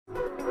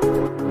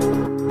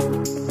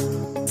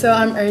So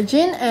I'm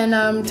Erjun and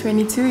I'm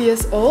 22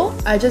 years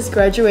old. I just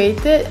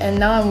graduated and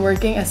now I'm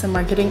working as a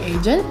marketing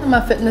agent. I'm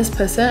a fitness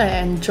person. I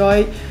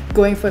enjoy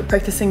going for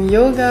practicing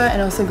yoga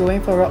and also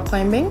going for rock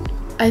climbing.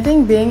 I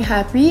think being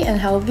happy and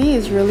healthy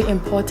is really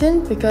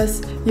important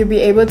because you'll be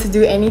able to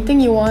do anything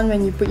you want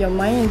when you put your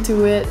mind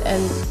into it,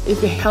 and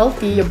if you're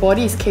healthy, your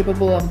body is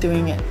capable of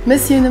doing it.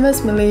 Miss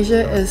Universe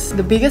Malaysia is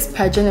the biggest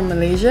pageant in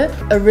Malaysia,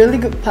 a really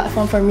good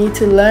platform for me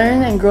to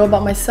learn and grow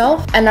about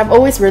myself, and I've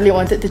always really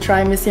wanted to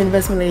try Miss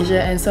Universe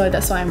Malaysia, and so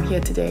that's why I'm here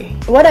today.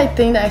 What I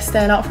think that I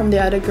stand out from the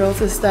other girls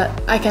is that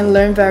I can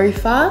learn very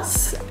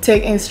fast,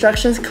 take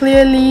instructions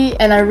clearly,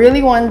 and I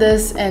really want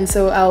this, and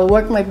so I'll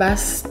work my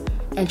best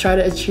and try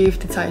to achieve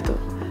the title.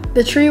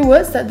 The 3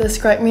 words that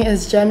describe me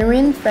is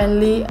genuine,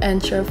 friendly,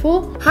 and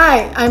cheerful.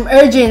 Hi, I'm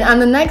Erjun. I'm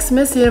the next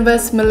Miss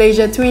Universe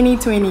Malaysia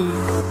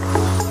 2020.